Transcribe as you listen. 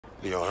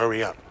Leo,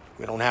 hurry up.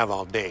 We don't have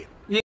all day.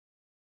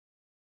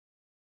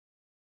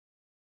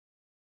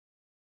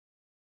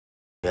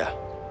 Yeah,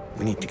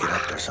 we need to get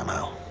up there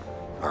somehow.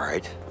 All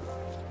right.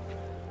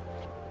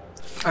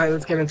 All right,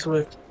 let's get into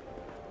it.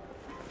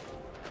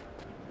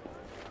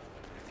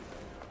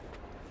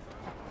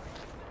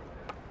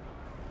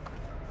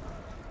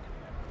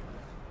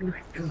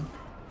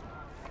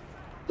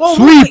 Whoa,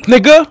 Sweep,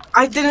 wait. nigga.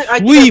 I didn't.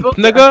 Sweep,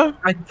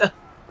 nigga.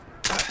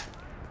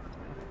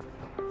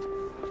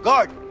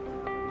 Guard,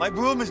 my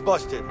broom is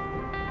busted.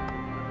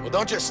 Well,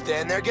 don't just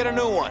stand there. Get a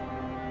new one.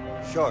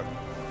 Sure.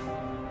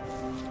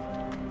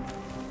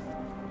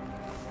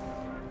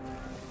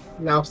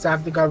 Now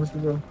stab the garbage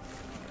room.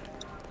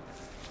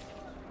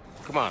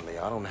 Come on,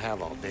 Leo. I don't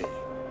have all day.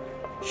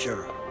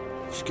 Sure.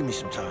 Just give me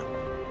some time.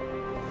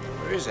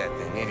 Where is that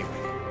thing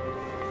anyway?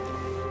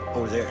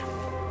 Over there.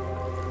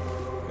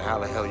 Now, how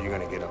the hell are you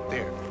gonna get up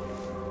there?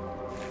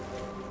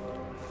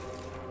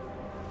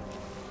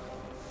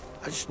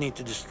 I just need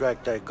to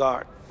distract that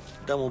guard.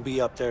 Then we'll be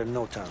up there in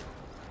no time.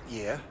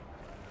 Yeah?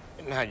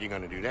 And how you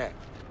gonna do that?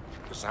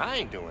 Because I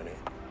ain't doing it.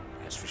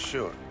 That's for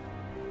sure.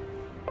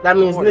 That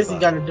means worry Missy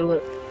about got to do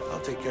it. I'll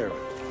take care of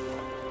it.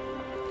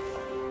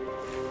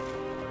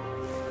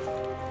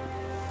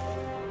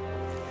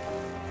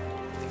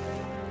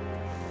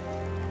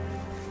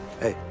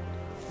 Hey,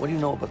 what do you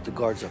know about the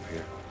guards up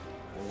here?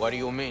 What do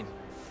you mean?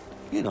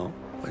 You know,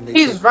 when they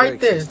He's take right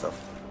breaks and there.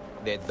 stuff.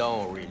 They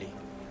don't really.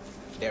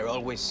 They're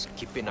always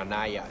keeping an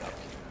eye out up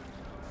here.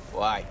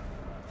 Why?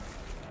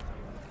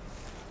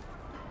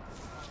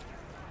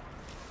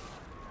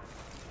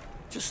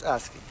 Just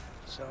asking.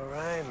 It's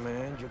alright,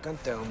 man. You can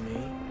tell me.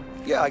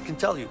 Yeah, I can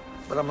tell you,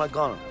 but I'm not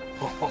gonna.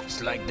 Oh,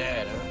 it's like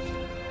that, huh?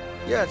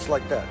 Yeah, it's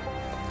like that.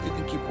 You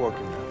can keep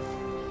working now.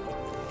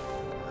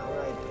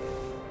 Alright.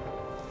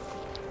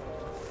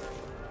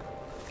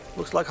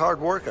 Looks like hard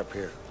work up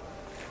here.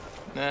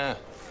 Nah,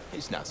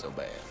 it's not so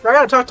bad. I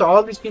gotta talk to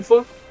all these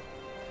people.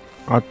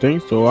 I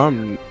think so.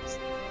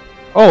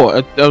 Oh,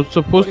 I was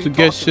supposed What are to you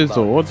get talking about?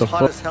 shizzle. What the It's hot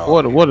fuck? as hell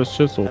What? up What here. is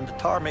shizzle? And the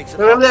tar makes it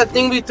Remember hard that to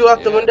thing breathe. we threw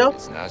out the window?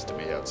 It's nice to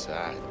be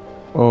outside.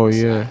 Oh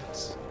yeah.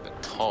 Besides, the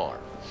tar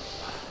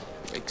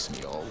makes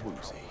me all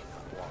woozy.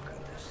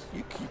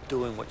 You keep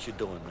doing what you're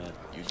doing, man.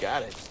 You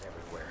got it.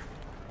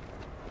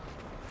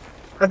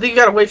 I think you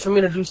gotta wait for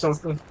me to do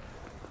something.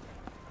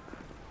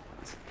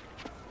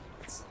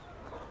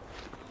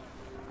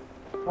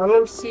 I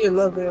don't see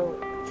another.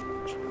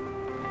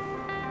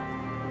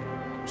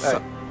 Hey,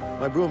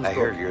 my broom's I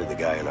heard broken. you're the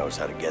guy who knows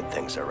how to get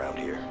things around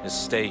here.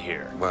 Just stay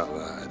here. Well,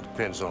 it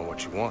depends on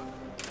what you want.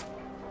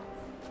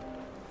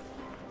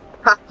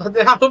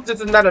 I hope this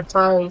is not a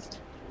time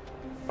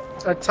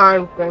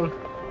thing.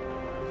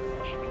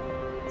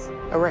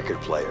 A record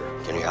player.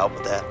 Can you help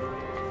with that?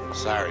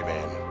 Sorry,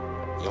 man.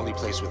 The only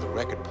place with a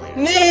record player.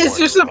 Niz,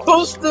 you're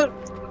supposed to.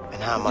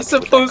 And how You're much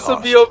would that supposed to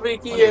cost? be over Money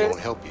here. won't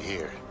help you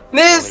here.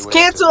 Niz,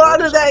 cancel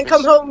out of that and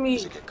come help me.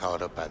 To get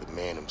called up by the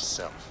man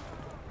himself.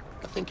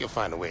 I think you'll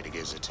find a way to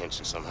get his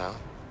attention somehow.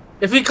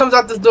 If he comes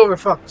out this door, we're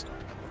fucked.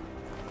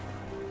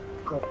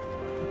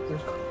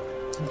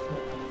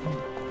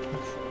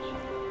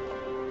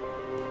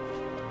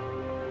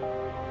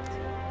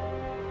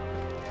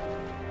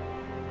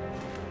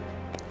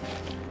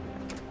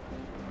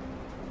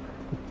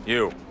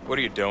 You, what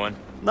are you doing?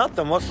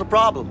 Nothing. What's the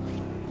problem?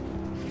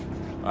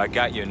 I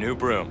got you a new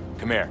broom.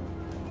 Come here.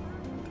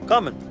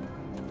 Coming.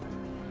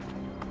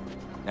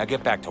 Now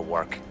get back to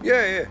work.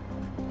 Yeah.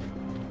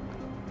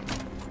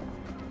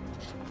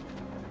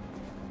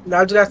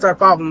 Now I just gotta start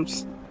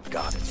problems.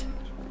 Got it.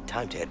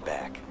 Time to head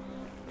back.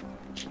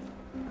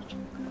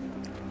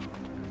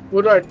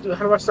 What do I do?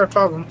 How do I start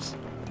problems?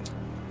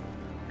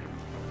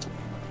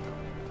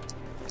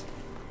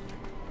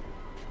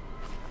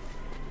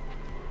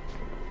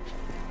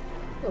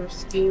 Or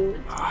steal.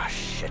 Ah,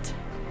 shit.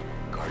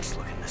 Guard's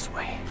looking this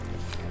way.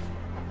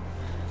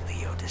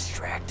 Leo,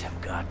 distract him,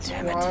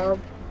 goddammit. Swab.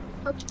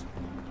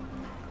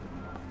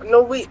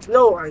 No, wait,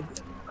 no.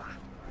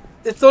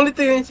 It's the only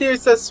thing in here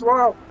that says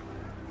swab.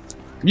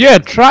 Yeah,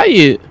 try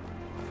it.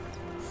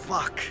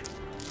 Fuck.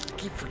 I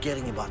keep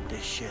forgetting about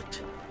this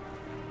shit.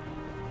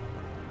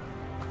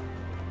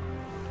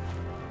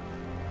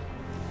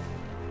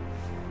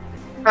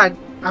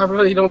 I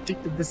really don't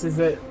think that this is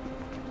it.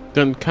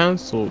 Then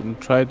cancel and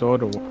try the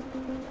other one.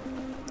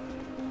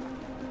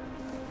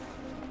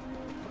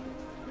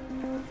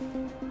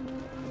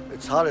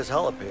 It's hot as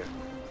hell up here.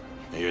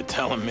 You're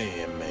telling me,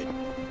 inmate.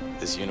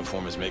 This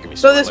uniform is making me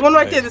So sweat there's like one a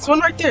right pig. there. There's one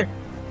right there.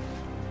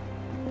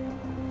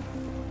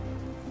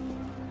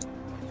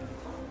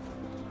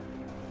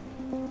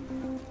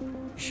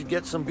 You should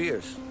get some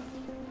beers.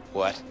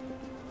 What?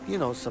 You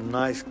know, some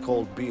nice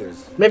cold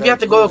beers. Maybe you have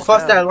to go That'll cool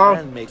across us that down long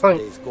and make plank.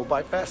 days go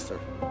by faster.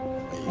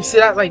 You see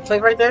that like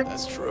plank right there?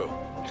 That's true.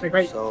 Like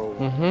right. So,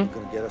 Mm-hmm. you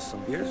gonna get us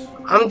some beers?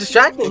 I'm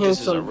distracting Think him, this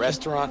is so a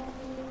restaurant?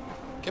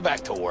 Get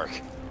back to work.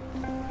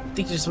 I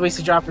think you just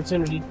wasted your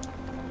opportunity.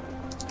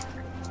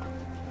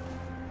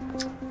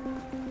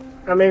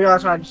 Or maybe I'll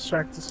try to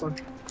distract this one.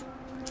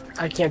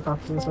 I can't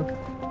talk to this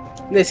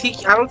one. This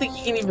I don't think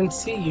he can even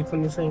see you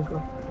from this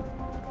angle.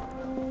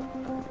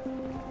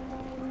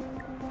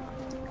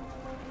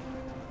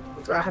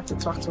 I have to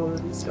talk to one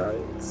of these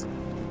guys.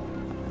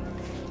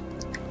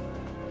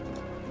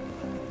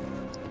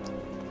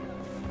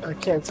 I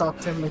can't talk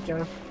to him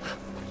again.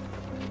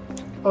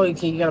 Oh,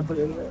 okay, you gotta put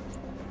it in there.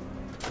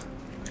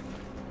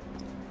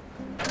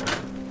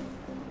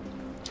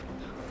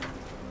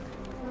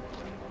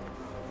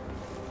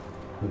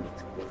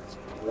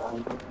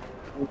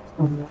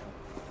 All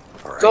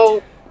right.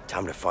 Go.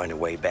 Time to find a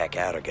way back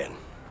out again.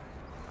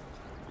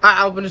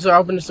 I'll open the door.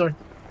 I'll open the door.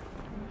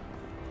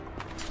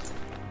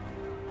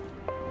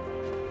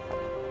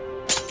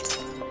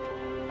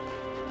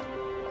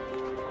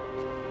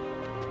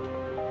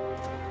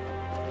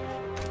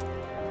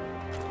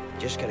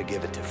 Just gotta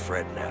give it to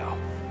Fred now.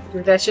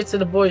 Give that shit to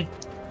the boy.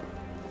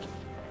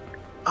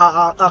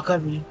 I'll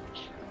cover you.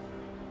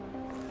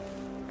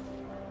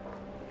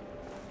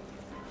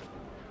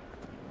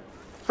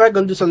 Fred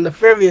gonna do some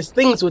nefarious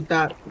things with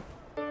that.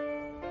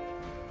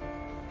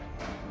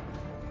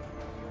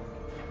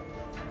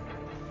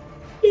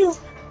 Yeah.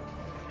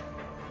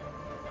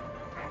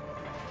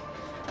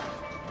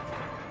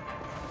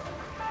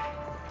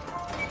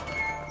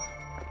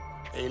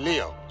 Hey,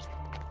 Leo.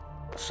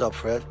 What's up,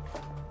 Fred?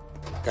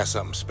 Got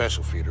something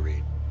special for you to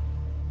read.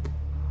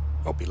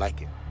 Hope you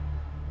like it.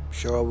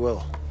 Sure I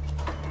will.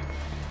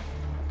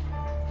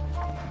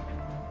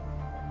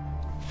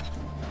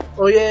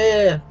 Oh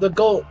yeah, the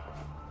goat.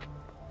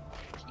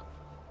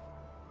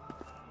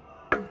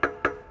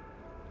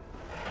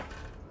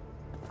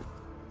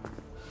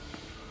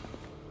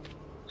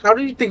 How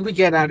do you think we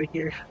get out of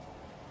here?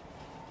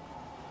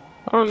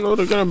 I don't know.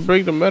 They're gonna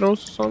break the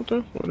metals or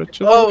something. Or the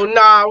children. Oh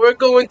nah, we're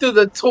going through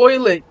the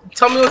toilet.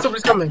 Tell me when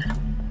somebody's coming.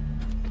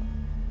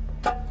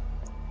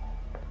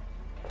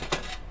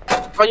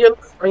 On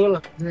your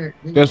left.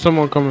 There's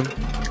someone coming.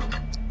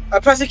 I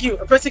press the Q.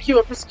 I press the Q.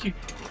 I press the Q.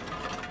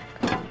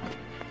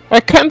 I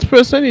can't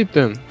press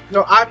anything.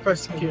 No, I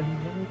press the Q.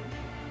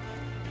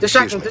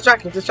 Distract him.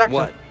 Distract him. Distract him.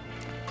 What?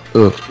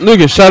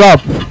 Nigga, shut up.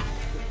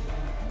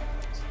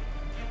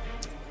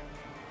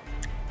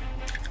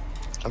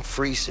 I'm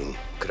freezing.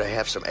 Could I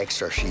have some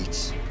extra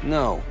sheets?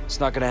 No, it's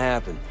not gonna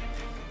happen.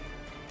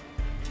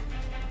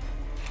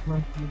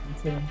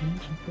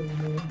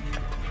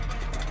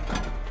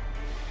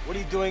 What are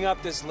you doing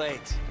up this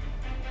late?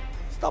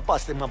 Stop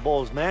busting my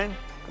balls, man.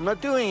 I'm not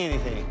doing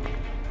anything.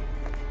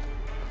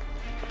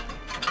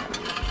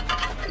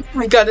 Oh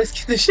my god, this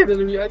kid the shit out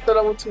of me. I thought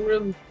I went too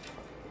early.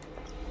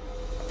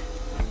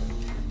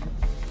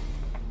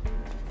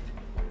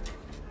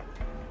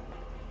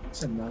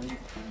 It's a 9.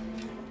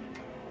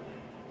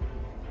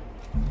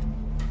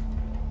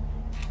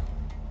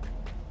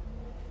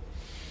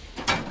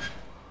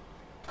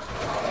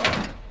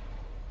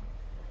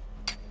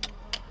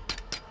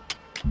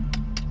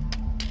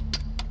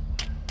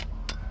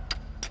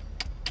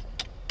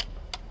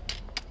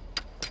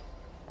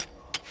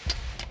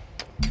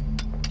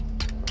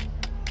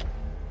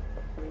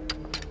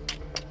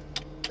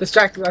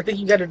 Distract him. I think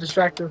you gotta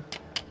distract him.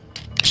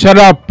 Shut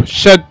up.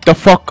 Shut the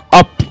fuck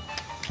up.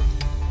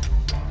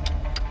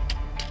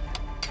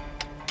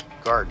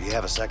 Guard, do you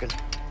have a second?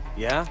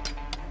 Yeah?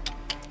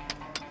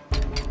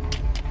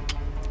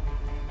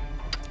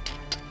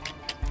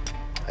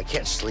 I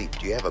can't sleep.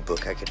 Do you have a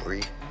book I can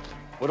read?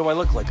 What do I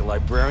look like, a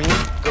librarian?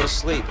 Go to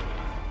sleep.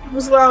 It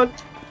was loud.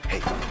 Hey,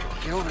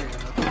 get over here.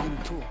 I'll give you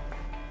a tool.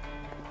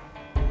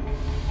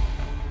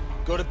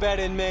 Go to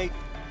bed, inmate.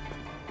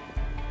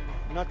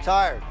 I'm not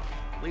tired.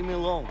 Leave me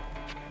alone.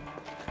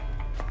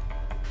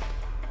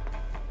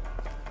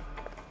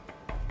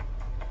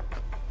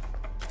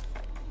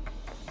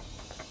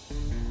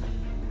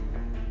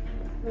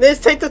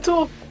 Let's take the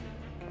tool.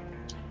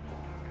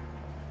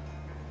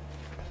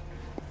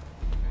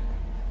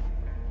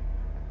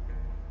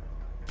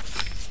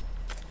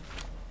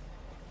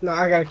 No,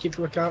 I gotta keep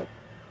a lookout.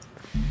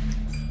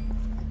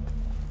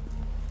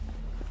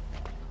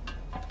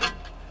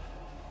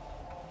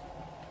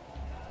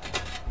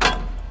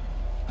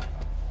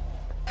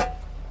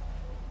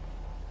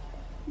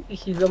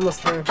 He's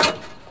almost there.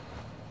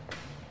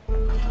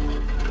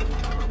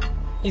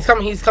 He's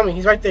coming, he's coming,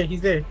 he's right there,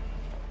 he's there.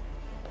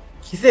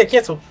 He's there,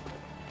 cancel.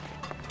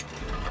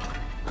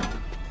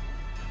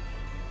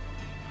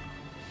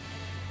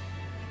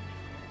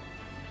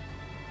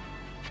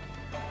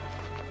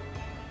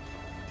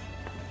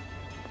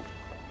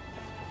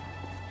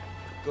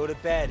 Go to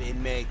bed,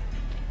 inmate.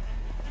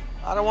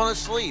 I don't want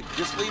to sleep.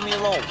 Just leave me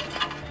alone.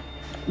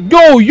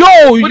 Yo,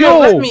 yo, It wouldn't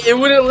let me, it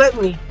wouldn't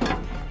let me.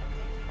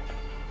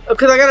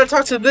 Because I gotta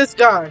talk to this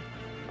guy.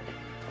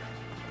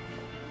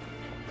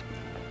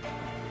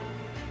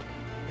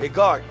 Hey,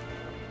 guard.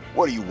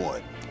 What do you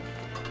want?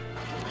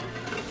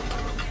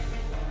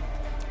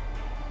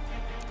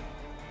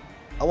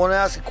 I want to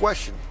ask a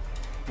question.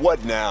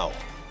 What now?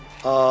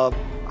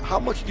 How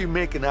much do you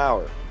make an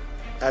hour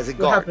as a What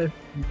guard? happened?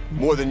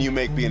 More than you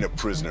make being a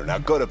prisoner. Now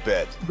go to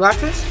bed.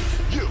 Blackfish?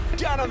 You,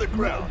 down on the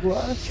ground.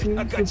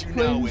 I got you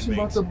now, inmates.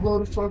 About to blow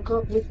the fuck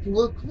up.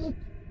 Look.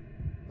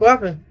 What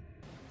happened?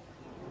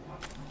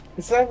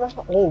 Is that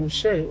oh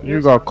shit.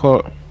 You got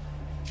caught.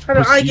 How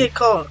did I get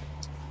caught?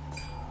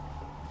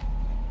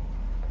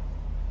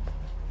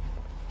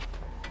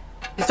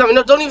 He's telling me,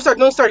 no, don't even start,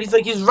 don't start. He's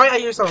like, he's right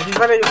at yourself. He's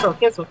right at yourself.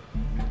 Cancel.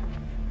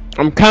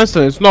 I'm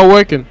canceling. It's not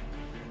working.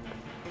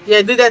 Yeah,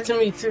 it did that to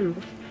me too.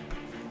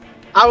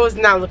 I was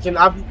not looking.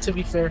 To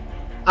be fair,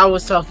 I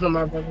was talking to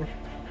my brother.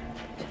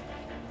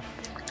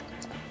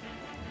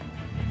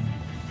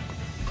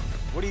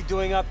 What are you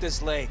doing up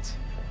this late?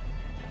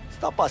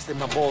 Stop busting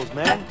my balls,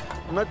 man.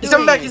 I'm not He's doing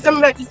coming back. He's coming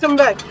back. He's coming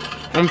back.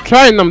 I'm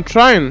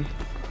trying.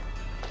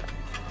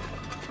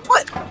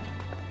 What?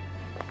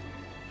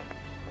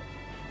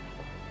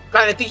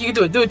 God, I think you can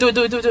do it. Do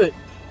it.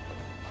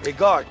 Hey,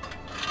 guard.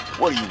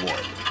 What do you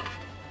want?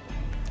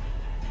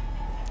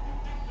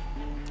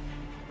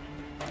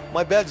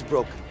 My bed's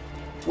broken.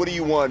 What do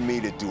you want me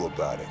to do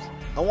about it?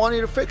 I want you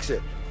to fix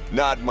it.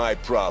 Not my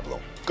problem.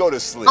 Go to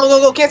sleep.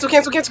 Go.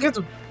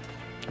 Cancel.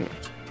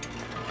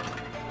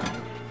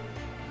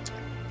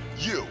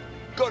 You,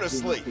 go to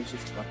sleep.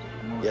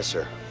 Yes,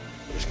 sir.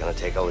 We're just gonna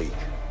take a leak.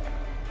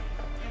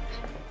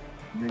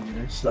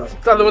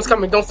 The other one's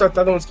coming. Don't start.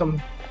 The other one's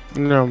coming.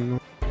 No.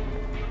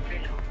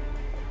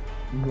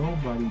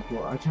 Nobody,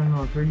 bro. I turned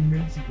on 30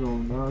 minutes ago.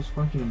 Now it's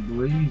fucking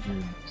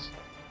blazing.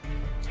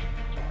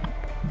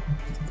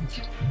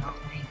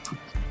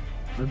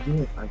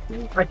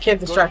 I can't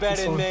distract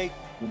this one.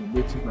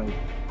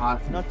 I'm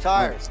not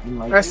tired.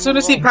 As soon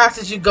as he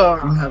passes, you go.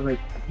 You have like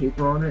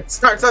paper on it.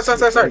 Start.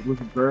 It was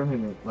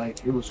burning it.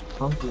 Like it was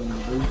crumbling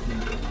and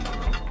blazing.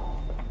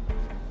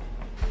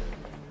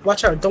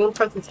 Watch out. Don't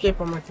touch the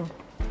escape on my phone.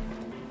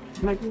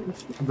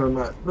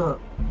 No.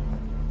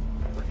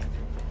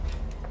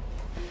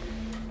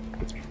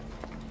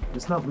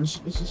 It's not. It's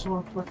just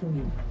all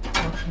fucking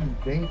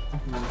bank.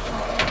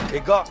 Hey,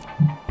 God.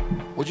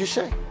 What'd you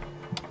say?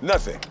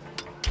 Nothing.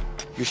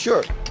 You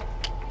sure?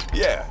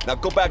 Yeah, now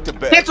go back to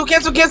bed. Cancel.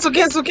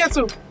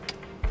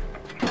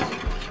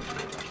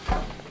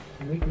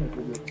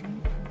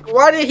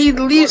 Why did he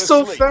leave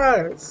so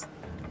fast?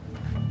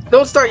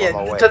 Don't start yet,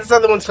 because this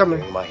other one's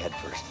coming. In my head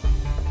first.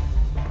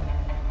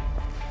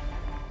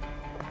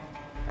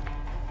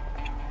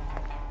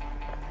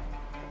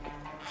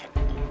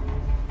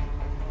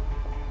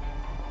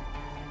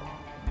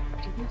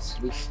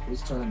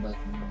 It's turning back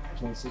on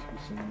 26%.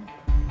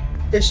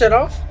 It shut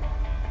off?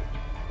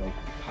 Like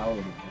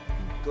power.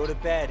 Go to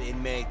bed,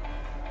 inmate.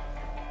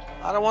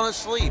 I don't want to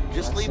sleep.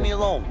 Just leave me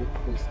alone.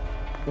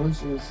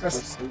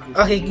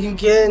 Okay, you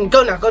can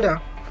go now.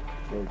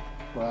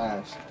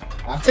 Flash.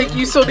 Take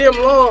you so damn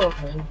long.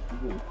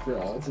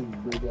 That's a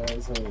big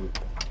ass head.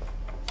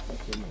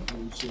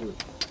 Holy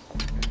shit.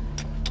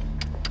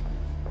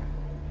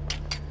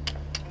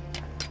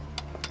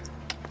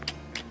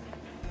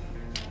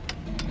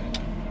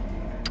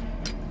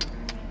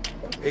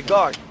 Hey,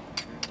 guard.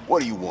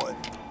 What do you want?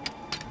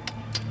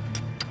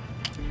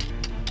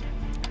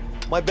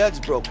 My bed's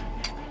broken.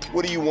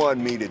 What do you want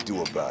me to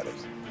do about it?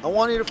 I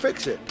want you to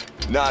fix it.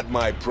 Not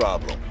my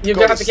problem. You're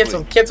Go gonna have to sleep.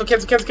 cancel.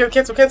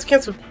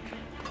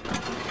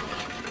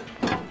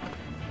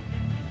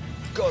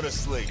 Go to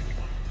sleep.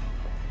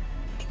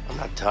 I'm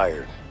not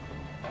tired.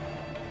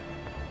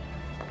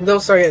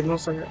 Don't start yet.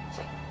 What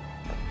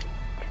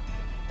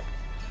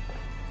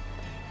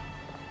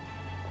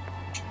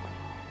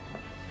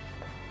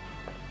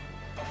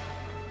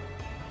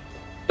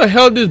the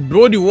hell this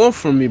Brody want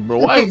from me, bro?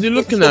 Why is he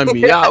looking at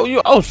me?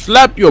 I'll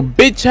slap your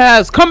bitch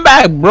ass. Come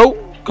back, bro.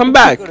 Come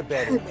back. Go to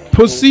bed,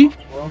 Pussy.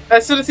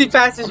 As soon as he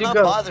passes, you I'm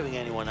go. not bothering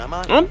anyone, am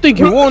I? I don't think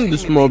you won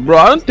this, more, bro.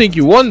 I don't think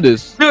you won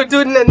this.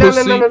 Dude,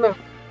 no.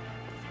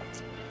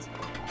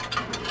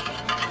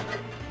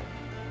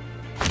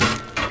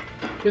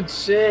 Good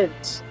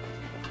shit.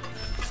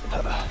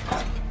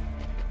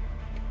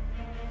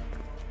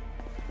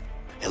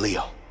 Hey,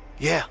 Leo.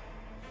 Yeah.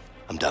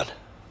 I'm done.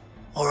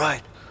 All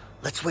right.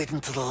 Let's wait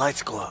until the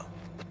lights go out.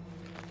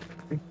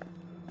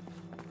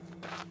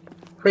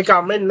 Break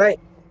out midnight.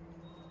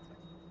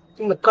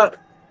 In the cut.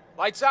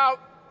 Lights out.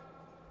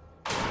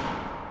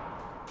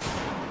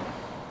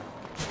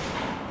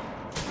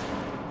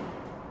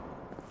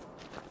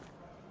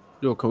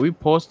 Yo, can we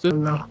pause this?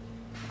 No.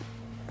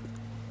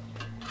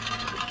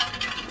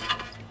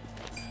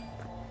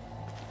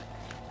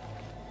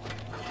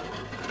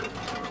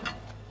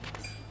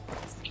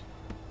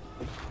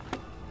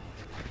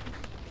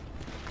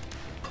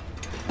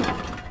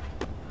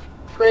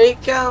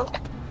 Break out.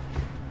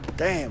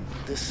 Damn,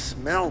 this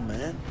smell,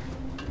 man.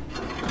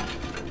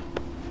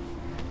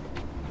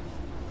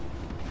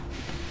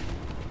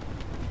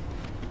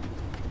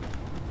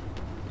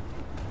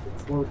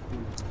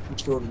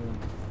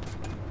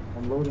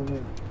 I'm loading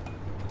in.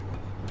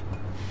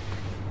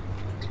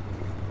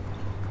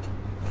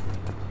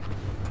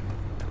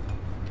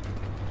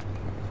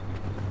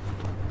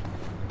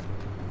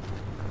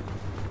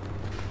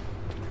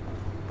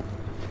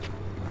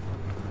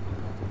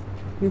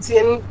 You see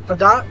a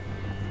dot?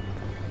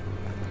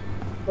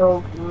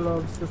 Oh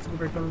no, the system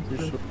break on. We're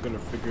sure gonna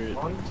figure it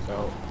out.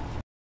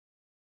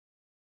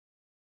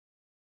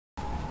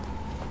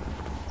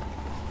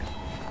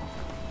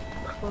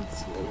 Let's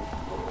see.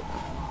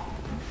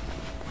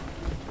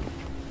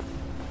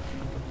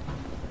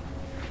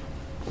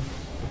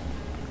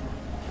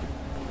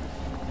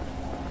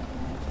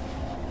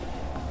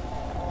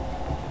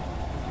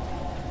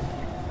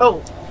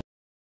 Oh.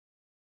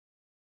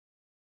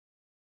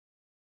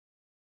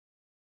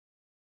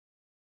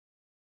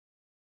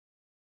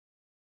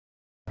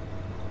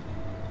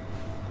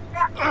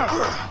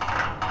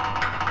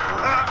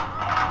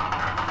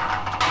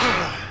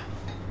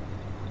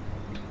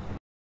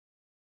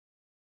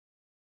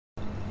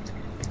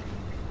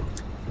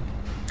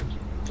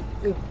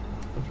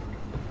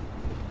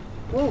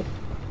 Whoa.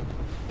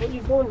 What are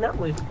you going that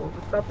way for?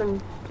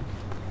 Stopping.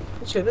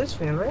 Shit, this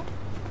fan, right?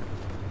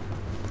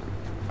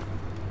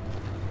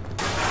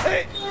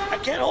 Hey, I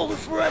can't hold it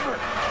forever.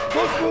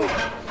 Go through.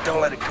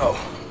 Don't let it go.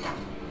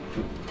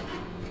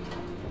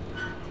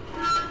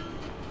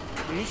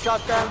 Can you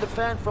shut down the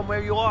fan from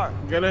where you are?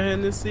 Get a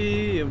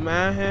Hennessy in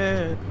my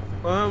hand.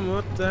 One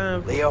more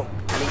time. Leo,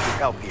 I need your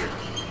help here.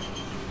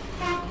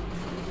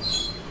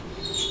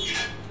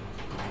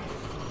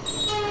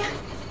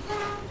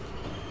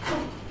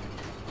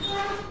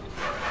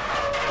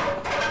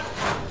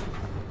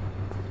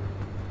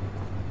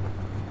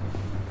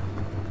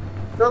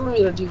 Tell me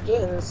to do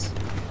this.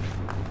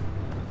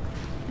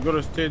 You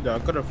gotta stay there. I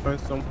gotta find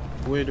some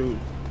way to.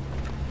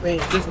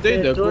 Wait, just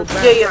stay there. Go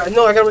back. Yeah,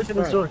 no, I gotta wait for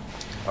the door.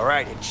 All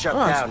right, it's shut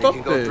down. You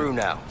can go through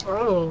now.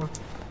 Oh.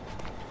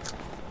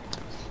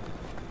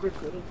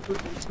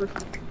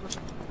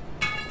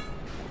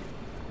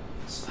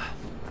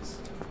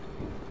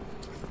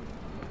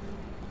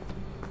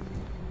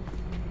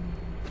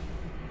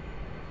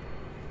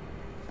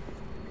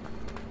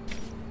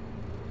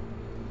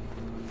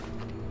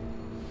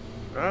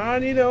 I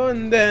need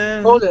on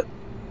there. Hold it.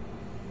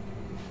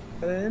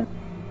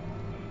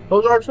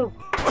 Hold R2.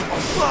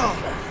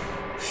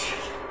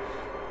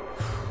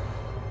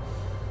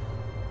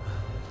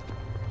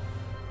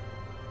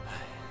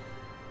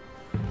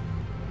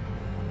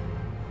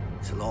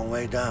 It's a long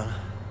way down.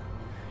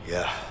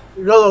 Yeah.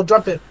 Lolo,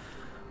 drop it.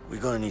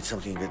 We're gonna need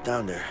something to get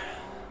down there.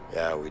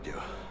 Yeah, we do.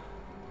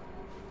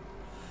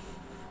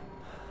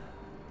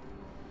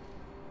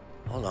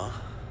 Hold on.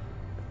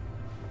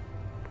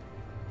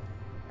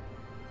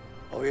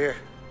 Over here.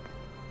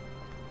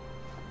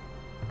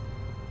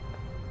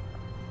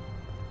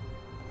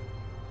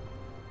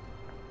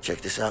 Check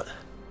this out.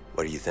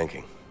 What are you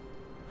thinking?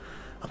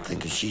 I'm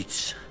thinking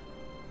sheets.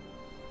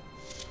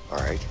 All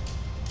right,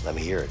 let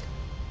me hear it.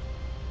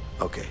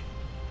 Okay,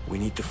 we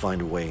need to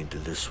find a way into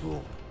this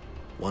room.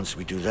 Once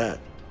we do that,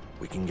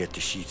 we can get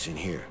the sheets in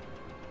here.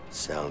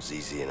 Sounds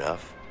easy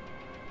enough.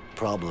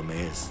 Problem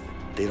is,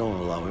 they don't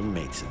allow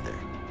inmates in there.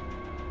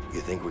 You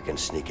think we can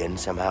sneak in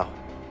somehow?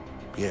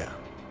 Yeah,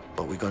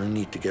 but we're gonna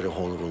need to get a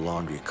hold of a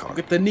laundry cart.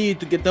 Get the need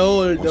to get the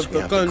hold Once of we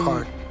the have gun. the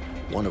cart,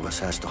 one of us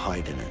has to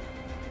hide in it.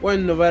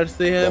 One of us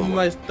they have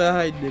must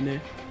hide in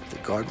it. The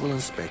guard will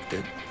inspect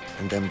it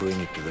and then bring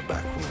it to the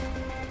back room.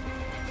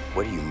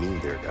 What do you mean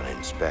they're gonna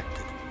inspect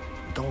it?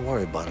 Don't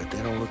worry about it,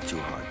 they don't look too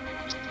hard.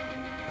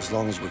 As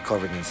long as we're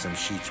covered in some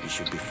sheets, we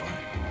should be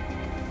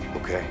fine.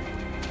 Okay.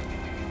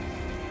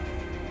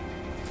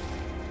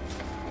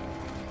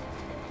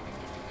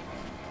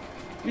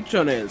 You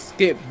trying to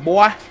escape,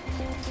 boy?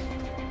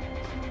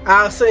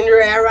 I'll send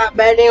your ass right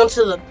back down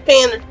to the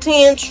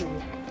penitentiary.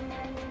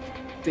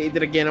 Say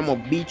it again, I'm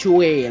gonna beat you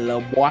away,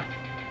 little boy.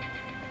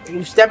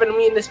 You stepping to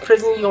me in this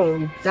prison, you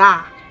gonna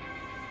die.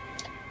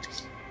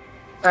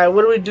 Alright,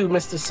 what do we do,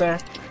 Mr. Sam?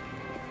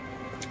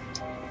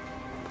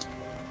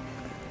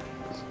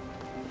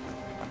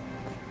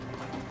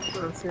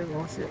 Let's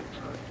see.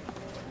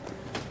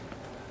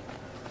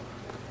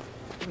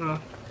 No.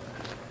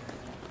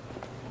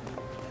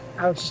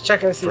 I was just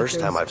checking to see. First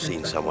time I've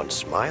seen someone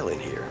smile in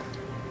here.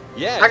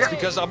 Yeah, it's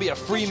because I'll be a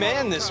free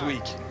man this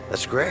week.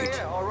 That's great.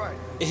 Yeah, all right.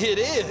 It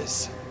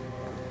is.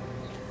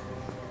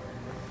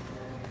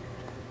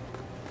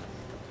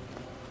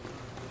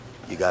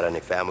 You got any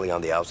family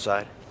on the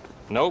outside?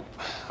 Nope.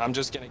 I'm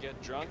just gonna get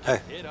drunk Hey.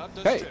 and hit up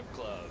the Hey. strip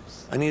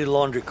clubs. I need a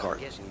laundry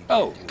cart.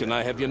 Oh, can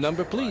I have your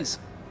number, please?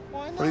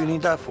 What do you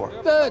need that for?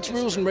 That's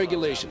rules and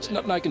regulations.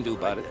 Nothing I can do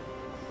about it.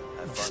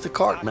 Just a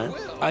cart, man.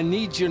 I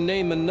need your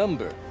name and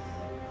number.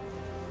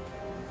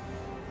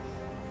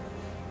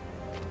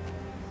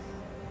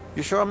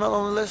 You sure I'm not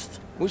on the list?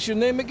 What's your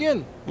name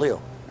again?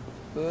 Leo.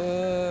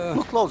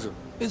 Look closer.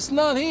 It's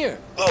not here.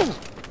 Oh!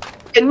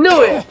 I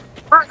knew it!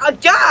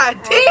 God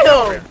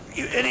damn!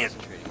 You idiot!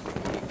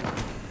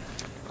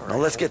 Now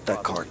let's get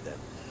that cart.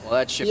 Well,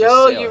 that ship Yo, is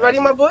sailed, you ready,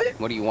 hasn't my it? boy?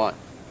 What do you want?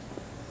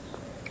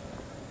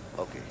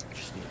 Okay,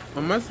 just need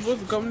Am I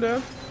supposed to come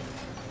down?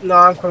 No,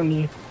 I'm coming to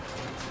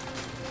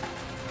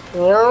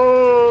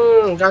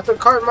you. Got the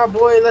cart, my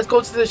boy. Let's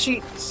go to the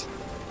sheets.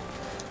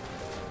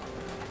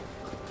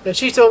 The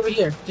sheets over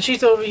here. The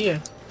sheets over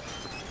here.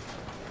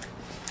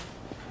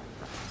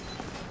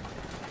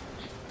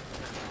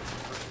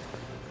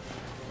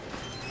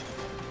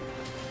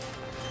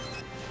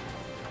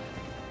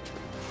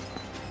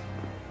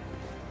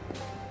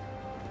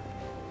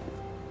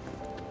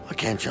 I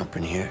can't jump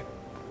in here.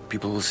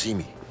 people will see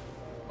me.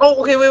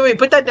 Oh, okay, wait.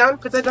 Put that down.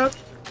 Put that down.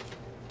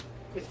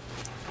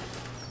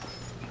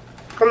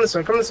 Come this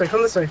way. Come this way.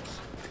 Come this way.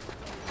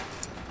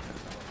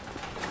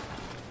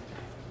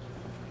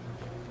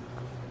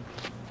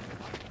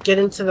 Get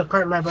into the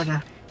cart, my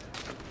brother.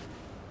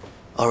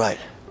 All right.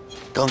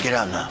 Don't get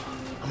out now.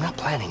 I'm not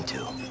planning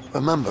to.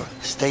 Remember,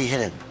 stay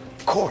hidden.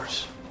 Of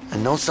course.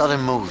 And no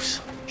sudden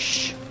moves.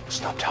 Shh.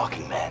 Stop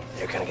talking, man.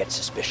 They're gonna get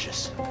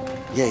suspicious.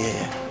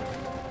 Yeah.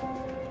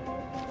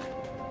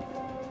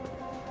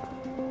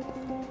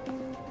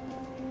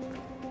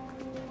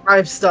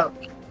 I'm stuck.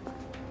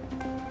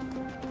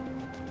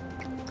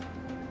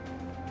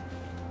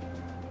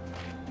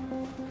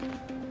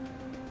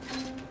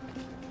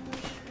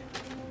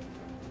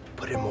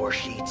 Put in more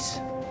sheets.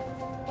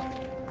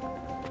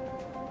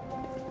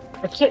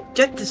 I can't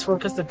get this one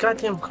because the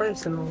goddamn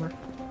cart's in the way.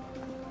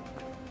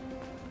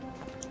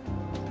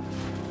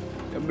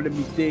 I'm gonna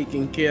be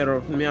taking care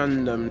of me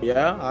and them,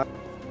 yeah?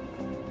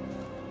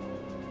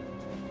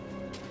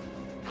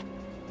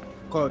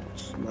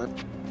 Cuts, man.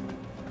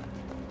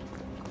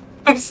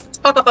 I'm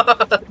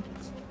stuck.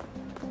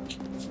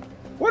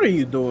 What are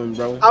you doing,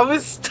 bro? I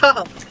was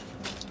stuck.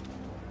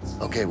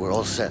 Okay, we're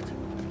all set.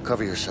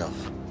 Cover yourself.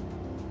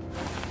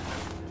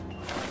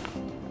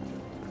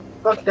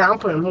 Fuck that, I'm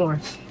putting more.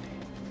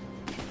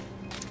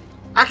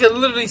 I can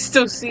literally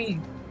still see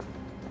you.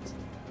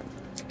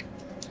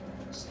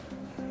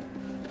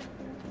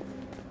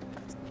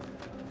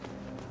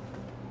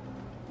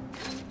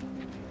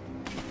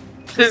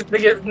 This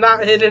nigga's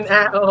not hidden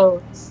at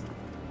all.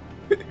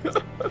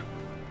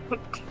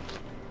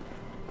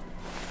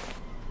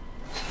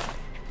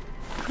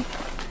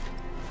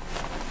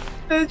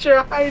 That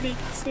you're hiding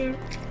too.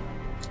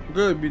 It's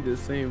gonna be the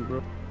same,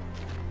 bro.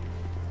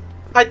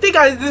 I think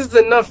this is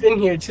enough in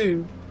here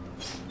too.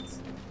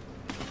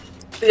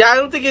 Yeah, I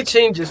don't think it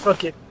changes.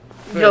 Fuck it.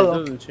 Yeah, Yellow. it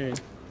doesn't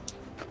change.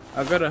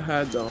 I got a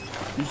hat though.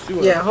 You see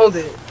what? Yeah, hold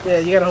it. Yeah,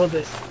 you gotta hold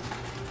it.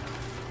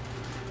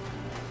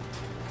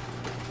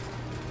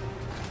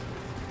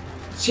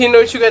 So you know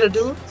what you gotta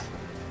do?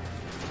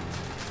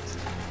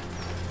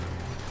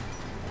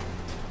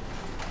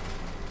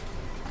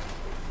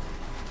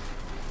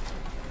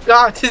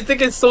 God, this thing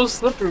is so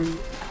slippery.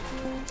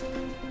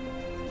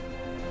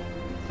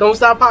 Don't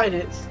stop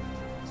hiding.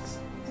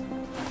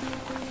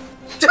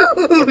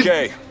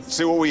 Okay,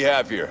 see what we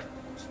have here.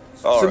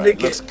 All right,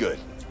 looks good.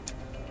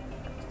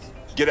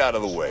 Get out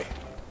of the way.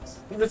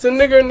 There's a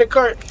nigga in the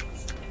cart.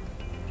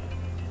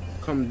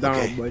 Come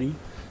down, buddy.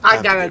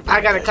 I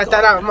gotta cut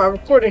that out of my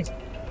recording.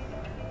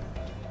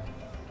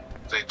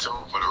 Stay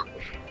tuned for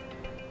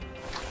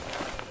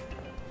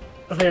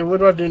the... Okay, what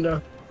do I do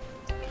now?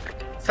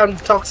 It's time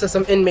to talk to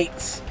some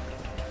inmates.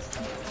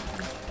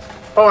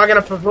 Oh, I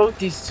gotta provoke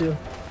these two.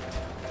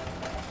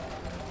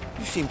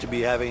 You seem to be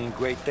having a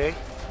great day.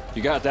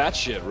 You got that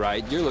shit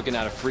right. You're looking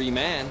at a free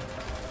man.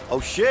 Oh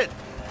shit.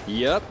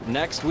 Yep,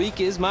 next week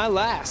is my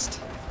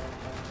last.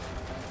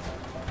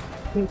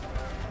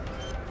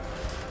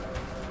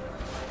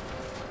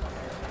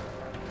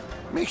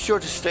 Make sure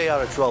to stay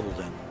out of trouble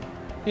then.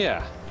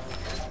 Yeah.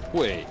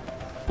 Wait,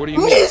 what do you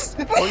mean?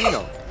 Well, you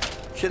know,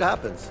 shit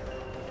happens.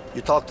 You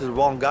talk to the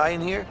wrong guy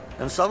in here,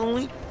 and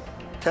suddenly,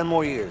 10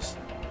 more years.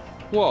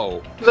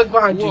 Whoa. Look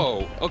behind you.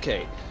 Whoa,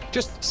 okay.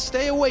 Just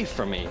stay away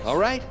from me,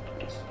 alright?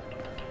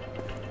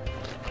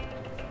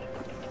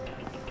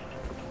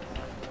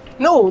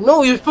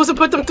 No, you're supposed to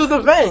put them through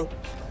the vent.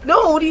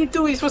 No, what are you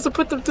doing? You're supposed to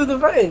put them through the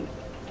vent.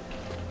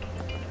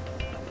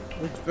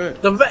 Which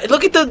vent? The vent.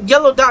 Look at the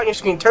yellow dot on your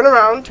screen. Turn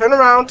around, turn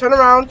around, turn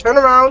around, turn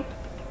around.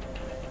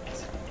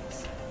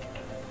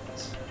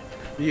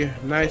 Yeah,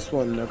 nice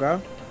one, nigga.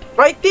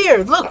 Right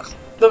there, look.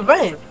 The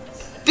vent.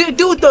 Dude,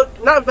 the,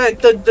 not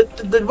vent,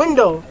 the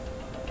window.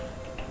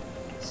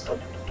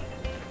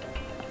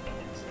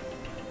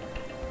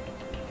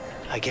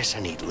 I guess I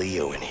need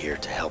Leo in here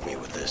to help me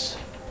with this.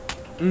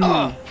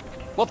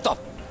 What the?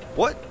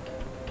 What?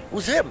 It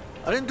was him.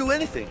 I didn't do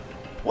anything.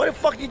 Why the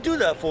fuck you do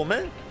that for,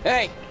 man?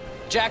 Hey,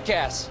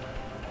 jackass.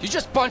 You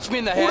just punched me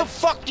in the head. Who the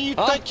fuck do you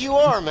think you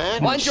are,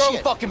 man? Mind your own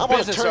Shit. fucking I wanna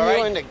business, turn all right?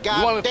 you into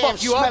You want me to goddamn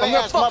fuck you up? I'm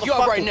gonna smelly-ass fuck you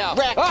up right motherfucking now.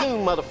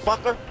 raccoon,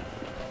 motherfucker.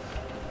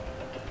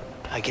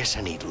 I guess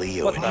I need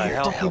Leo in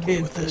here to help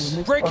me with this.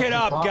 Break it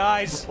up,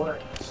 guys.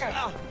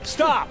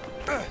 Stop.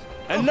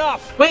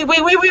 Enough. Wait,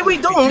 don't if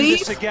you do leave.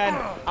 this again,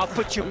 I'll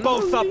put you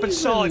both up in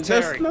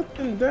solitary. That's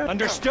nothing that.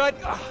 Understood?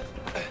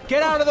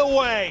 Get out of the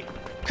way.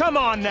 Come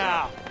on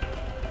now.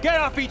 Get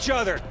off each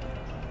other.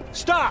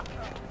 Stop.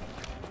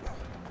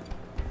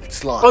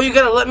 It's locked. Oh, you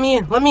gotta let me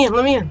in. Let me in.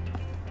 Let me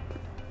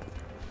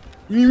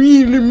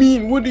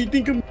in. What do you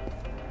think of?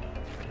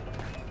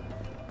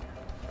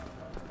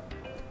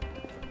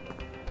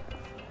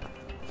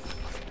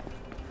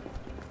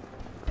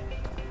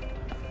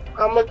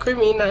 I'm a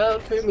criminal.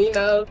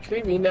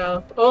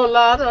 Oh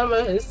Lord, I'm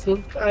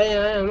I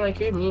am a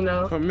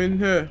criminal. Come in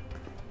here.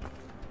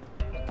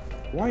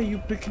 Why are you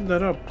picking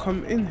that up?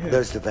 Come in here.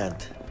 There's the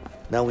vent.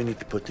 Now we need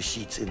to put the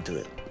sheets into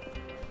it.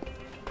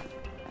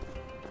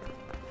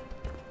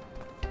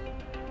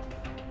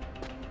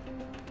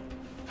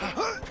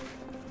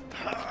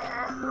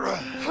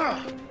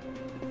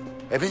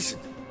 Hey,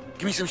 Vincent,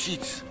 give me some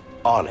sheets.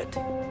 On it.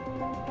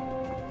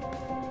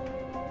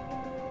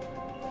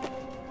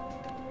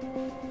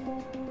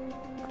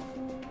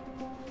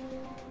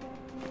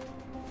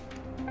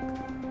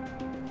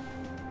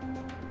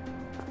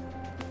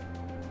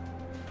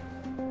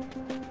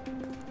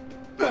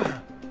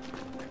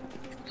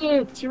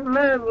 It's your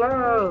man,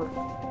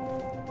 love.